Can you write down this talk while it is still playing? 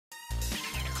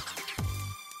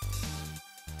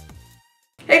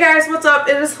Hey guys, what's up?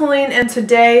 It is Helene, and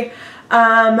today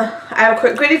I have a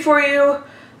quick video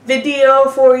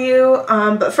for you.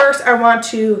 But first I want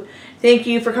to thank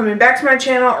you for coming back to my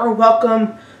channel, or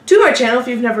welcome to my channel if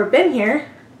you've never been here.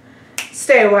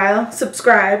 Stay a while,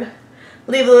 subscribe,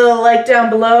 leave a little like down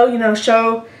below, you know,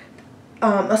 show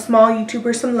a small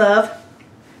YouTuber some love.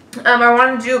 I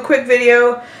wanted to do a quick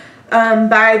video.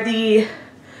 By the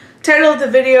title of the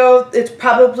video, it's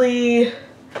probably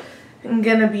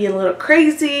gonna be a little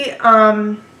crazy.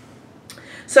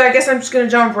 So I guess I'm just gonna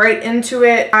jump right into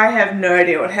it. I have no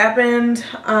idea what happened.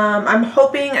 I'm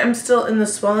hoping I'm still in the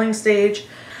swelling stage.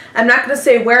 I'm not gonna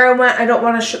say where I went. I don't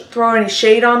want to throw any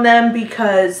shade on them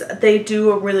because they do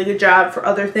a really good job for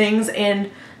other things. And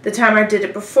the time I did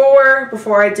it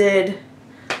before I did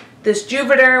this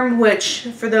Juvederm, which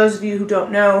for those of you who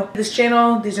don't know this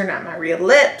channel, these are not my real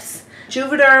lips.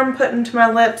 Juvederm put into my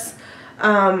lips.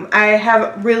 I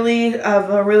have a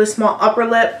really small upper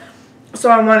lip, so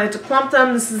I wanted to plump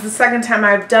them. This is the second time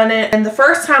I've done it, and the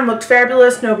first time looked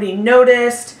fabulous. Nobody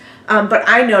noticed, but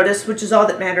I noticed, which is all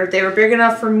that mattered. They were big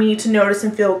enough for me to notice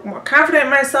and feel more confident in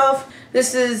myself.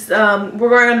 This is, we're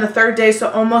going on the third day,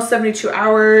 so almost 72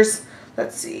 hours.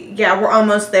 Let's see, yeah, we're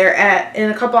almost there.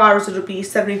 In a couple hours it'll be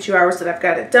 72 hours that I've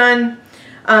got it done.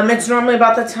 It's normally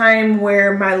about the time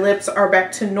where my lips are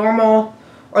back to normal,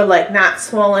 or like not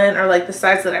swollen, or like the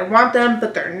size that I want them,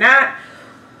 but they're not.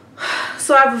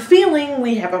 So I have a feeling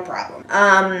we have a problem.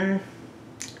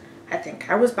 I think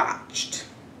I was botched.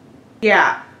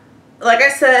 Yeah, like I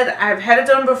said, I've had it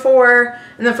done before,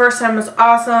 and the first time was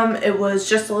awesome. It was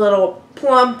just a little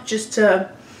plump, just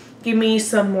to give me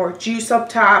some more juice up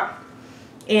top,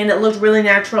 and it looked really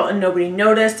natural and nobody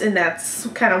noticed, and that's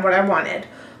kind of what I wanted.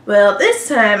 Well, this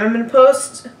time I'm going to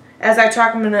post, as I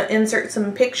talk, I'm going to insert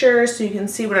some pictures so you can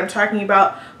see what I'm talking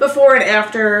about, before and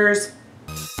afters.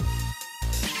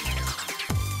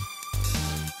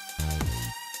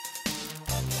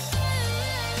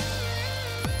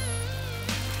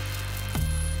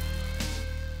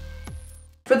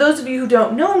 For those of you who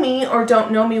don't know me, or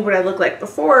don't know me what I look like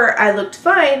before, I looked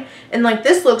fine, and like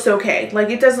this looks okay. Like,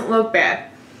 it doesn't look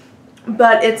bad,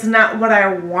 but it's not what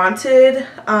I wanted.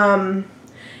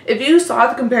 If you saw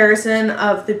the comparison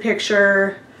of the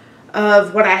picture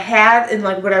of what I had and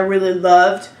like what I really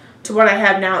loved to what I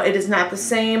have now, it is not the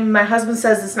same. My husband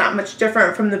says it's not much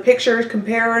different from the pictures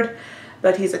compared,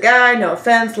 but he's a guy, no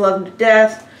offense, love him to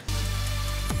death.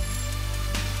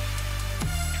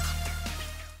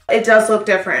 It does look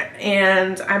different,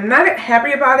 and I'm not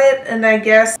happy about it, and I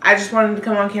guess I just wanted to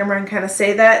come on camera and kind of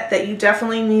say that you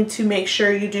definitely need to make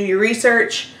sure you do your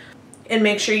research and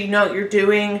make sure you know what you're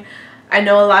doing. I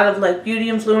know a lot of like beauty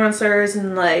influencers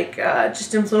and like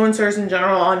just influencers in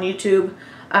general on YouTube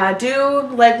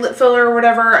do like lip filler or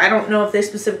whatever. I don't know if they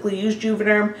specifically use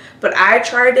Juvederm, but I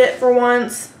tried it for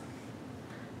once.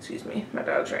 Excuse me, my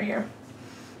dog's right here.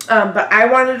 But I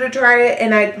wanted to try it,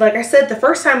 and like I said, the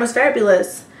first time was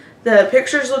fabulous. The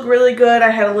pictures look really good.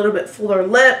 I had a little bit fuller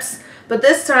lips, but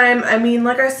this time, I mean,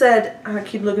 like I said, I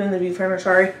keep looking in the viewfinder,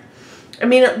 sorry. I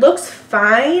mean, it looks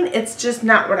fine. It's just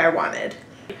not what I wanted.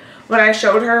 What I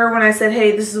showed her when I said,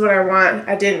 hey, this is what I want,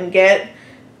 I didn't get.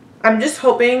 I'm just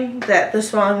hoping that the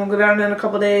swelling will go down in a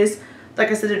couple days. Like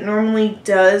I said, it normally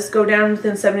does go down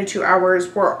within 72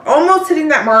 hours. We're almost hitting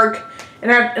that mark,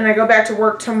 and I go back to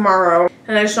work tomorrow,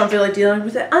 and I just don't feel like dealing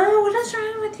with it. Oh, what is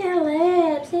wrong with your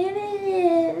lips?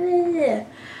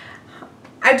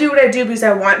 I do what I do because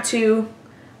I want to.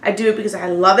 I do it because I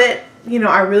love it. You know,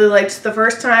 I really liked it the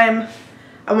first time.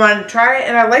 I wanted to try it,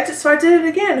 and I liked it, so I did it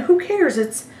again. Who cares?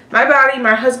 It's my body.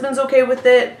 My husband's okay with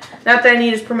it. Not that I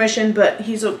need his permission, but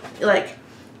he's like,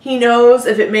 he knows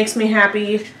if it makes me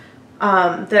happy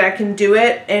that I can do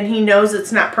it, and he knows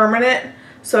it's not permanent.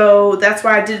 So that's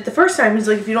why I did it the first time. He's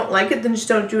like, if you don't like it, then just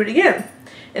don't do it again.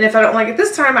 And if I don't like it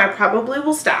this time, I probably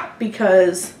will stop,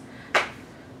 because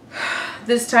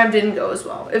this time didn't go as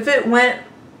well. If it went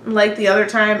like the other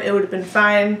time, it would have been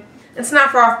fine. It's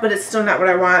not far off, but it's still not what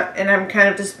I want, and I'm kind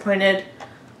of disappointed.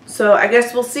 So I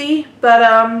guess we'll see, but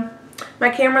my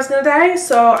camera's gonna die,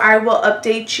 so I will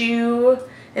update you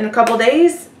in a couple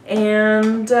days,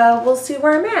 and we'll see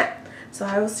where I'm at. So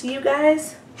I will see you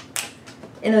guys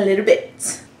in a little bit.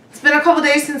 It's been a couple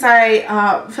days since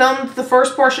I filmed the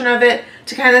first portion of it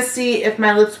to kind of see if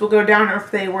my lips will go down, or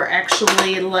if they were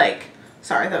actually like,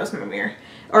 sorry, that was my mirror,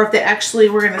 or if they actually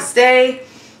were gonna stay.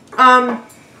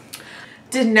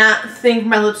 Did not think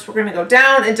my lips were gonna go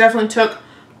down. It definitely took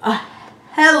a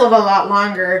hell of a lot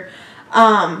longer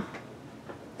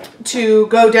to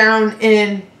go down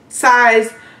in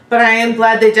size, but I am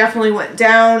glad they definitely went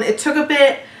down. It took a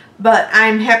bit, but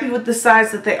I'm happy with the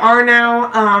size that they are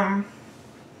now.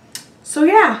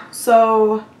 yeah,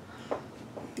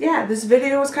 this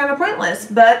video was kind of pointless,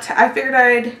 but I figured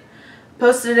I'd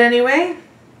post it anyway.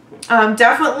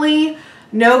 Definitely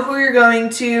know who you're going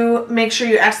to. Make sure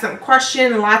you ask them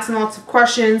questions, lots and lots of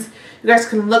questions. You guys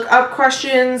can look up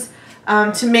questions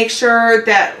to make sure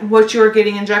that what you're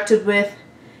getting injected with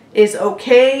is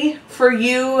okay for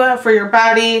you, for your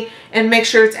body, and make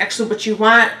sure it's actually what you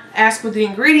want. Ask what the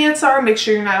ingredients are. Make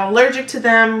sure you're not allergic to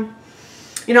them.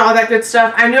 You know, all that good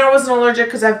stuff. I knew I wasn't allergic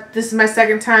because this is my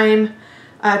second time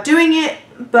doing it,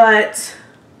 but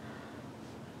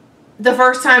the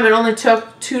first time it only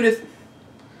took 2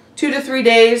 to 3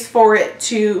 days for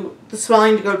the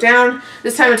swelling to go down.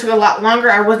 This time it took a lot longer.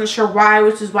 I wasn't sure why,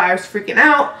 which is why I was freaking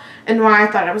out and why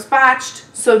I thought I was botched.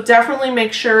 So definitely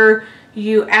make sure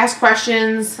you ask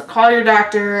questions, call your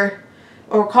doctor,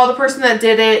 or call the person that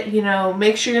did it. You know,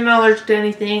 make sure you're not allergic to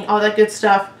anything, all that good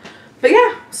stuff. But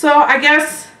yeah, so I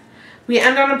guess we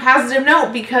end on a positive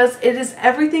note because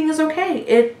everything is okay.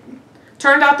 It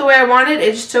turned out the way I wanted.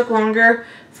 It just took longer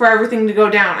for everything to go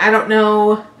down. I don't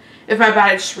know if my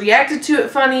body just reacted to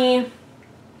it funny.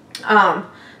 The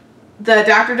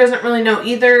doctor doesn't really know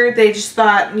either. They just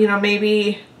thought, you know,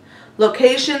 maybe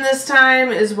location this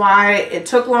time is why it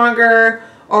took longer,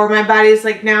 or my body's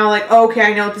like now like, oh, okay,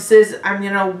 I know what this is. I'm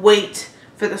gonna wait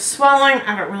for the swelling.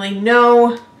 I don't really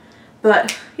know,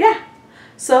 but yeah.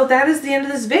 So that is the end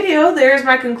of this video. There's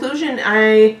my conclusion.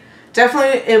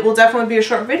 It will definitely be a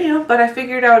short video, but I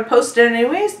figured I would post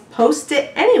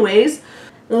it anyways.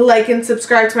 Like and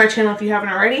subscribe to my channel if you haven't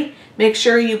already. Make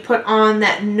sure you put on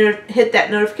that hit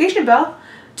that notification bell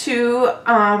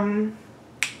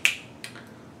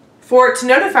for it to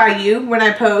notify you when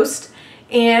I post,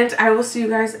 and I will see you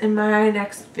guys in my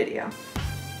next video.